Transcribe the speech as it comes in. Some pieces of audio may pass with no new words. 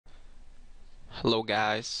Hello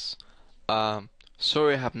guys. Um,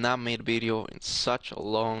 Sorry I have not made a video in such a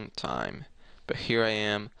long time, but here I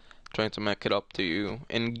am trying to make it up to you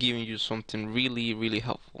and giving you something really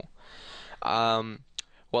helpful. Um,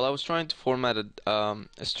 while I was trying to format a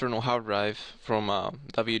external hard drive from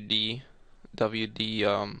WD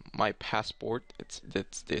my passport. It's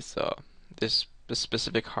this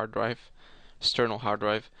specific hard drive, external hard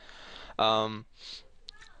drive. Um,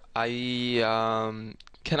 I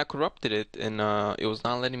kind of corrupted it, and it was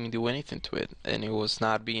not letting me do anything to it, and it was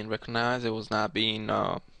not being recognized. It was not being.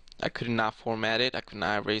 I could not format it. I could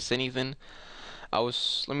not erase anything.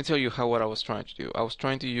 Let me tell you what I was trying to do. I was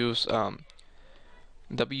trying to use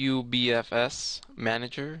WBFS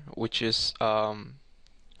manager, which is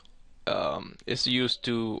used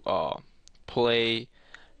to play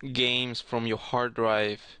games from your hard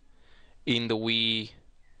drive in the Wii,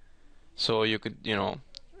 so you could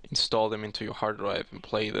install them into your hard drive and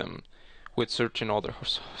play them with certain other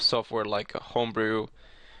software like Homebrew,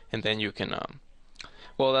 and then you can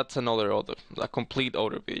well, that's a complete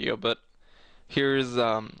other video, but here's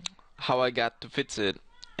how I got to fix it,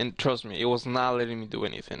 and trust me, it was not letting me do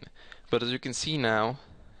anything. But as you can see now,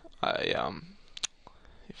 I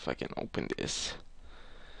if I can open this.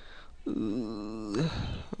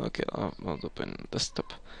 Okay, I'll open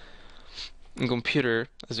desktop. In computer,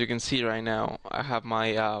 as you can see right now, I have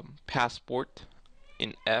my passport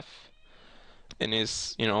in F, and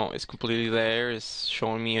it's completely there. It's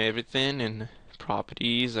showing me everything and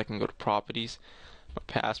properties. I can go to properties. My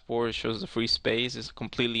passport, it shows the free space. It's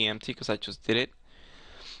completely empty because I just did it.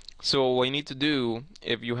 So what you need to do,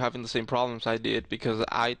 if you're having the same problems I did, because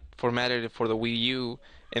I formatted it for the Wii U,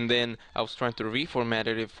 and then I was trying to reformat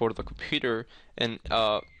it for the computer, and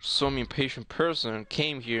some impatient person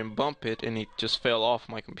came here and bumped it, and it just fell off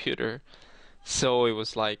my computer. So it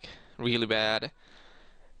was like really bad.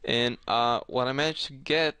 And what I managed to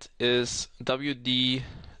get is WD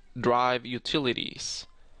drive utilities.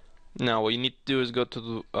 Now what you need to do is go to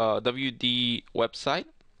the WD website.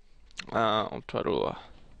 I'll try to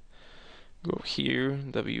go here,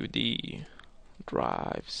 WD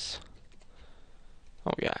drives.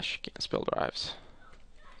 Oh gosh, can't spell drives.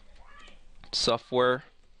 Software.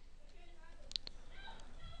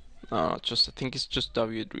 No, I think it's just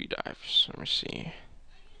WD drives. Let me see.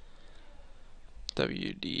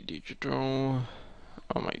 WD digital.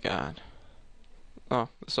 Oh my god. Oh,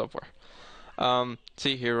 the software.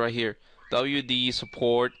 See here, right here. WD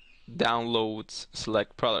support downloads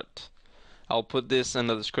select product. I'll put this in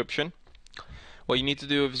the description. What you need to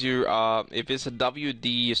do is if it's a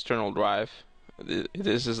WD external drive,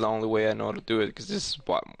 this is the only way I know how to do it, because this is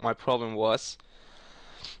what my problem was.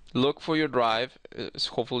 Look for your drive. It's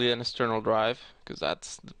hopefully an external drive, because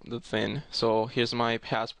that's the thing. So here's my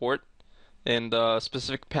passport, and the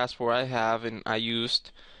specific passport I have and I used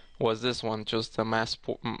was this one, just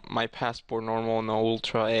my passport normal, no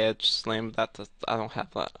ultra edge slim. I don't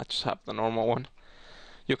have that. I just have the normal one.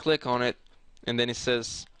 You click on it, and then it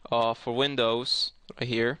says for Windows right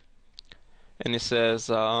here, and it says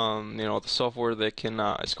the software that can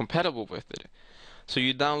is compatible with it. So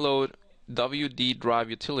you download WD drive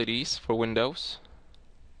utilities for Windows,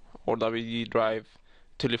 or WD drive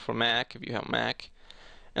utility for Mac if you have Mac,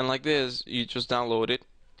 and like this you just download it.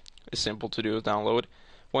 It's simple to do, download.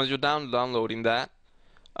 Once you're downloading that,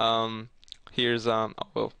 here's well,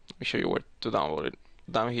 let me show you where to download it.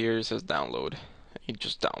 Down here it says download. You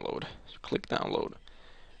just download. You click download,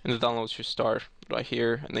 and the download should start right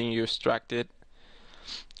here, and then you extract it,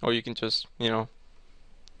 or you can just you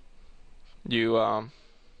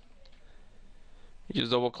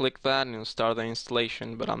just double click that and it'll start the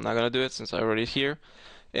installation. But I'm not gonna do it since I already here.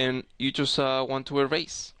 And you just want to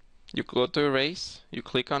erase. You go to erase, you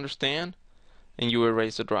click understand, and you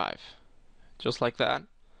erase the drive, just like that.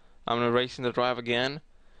 I'm erasing the drive again,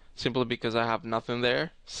 simply because I have nothing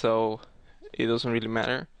there, so it doesn't really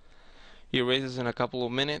matter. You erase this in a couple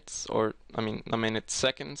of minutes, or a minute,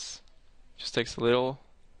 seconds. Just takes a little,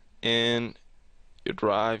 and your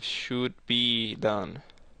drive should be done.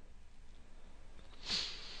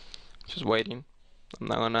 Just waiting. I'm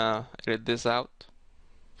not gonna edit this out.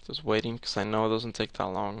 Just waiting, because I know it doesn't take that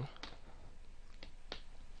long.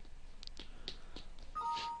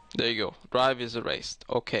 There you go. Drive is erased.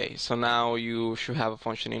 Okay, so now you should have a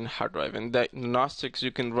functioning hard drive. And diagnostics,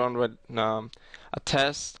 you can run a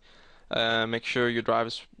test, make sure your drive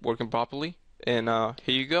is working properly, and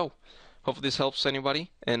here you go. Hopefully this helps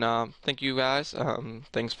anybody. And thank you guys.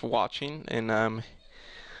 Thanks for watching. And I'm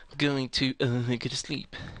going to go to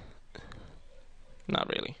sleep. Not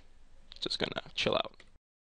really. Just gonna chill out.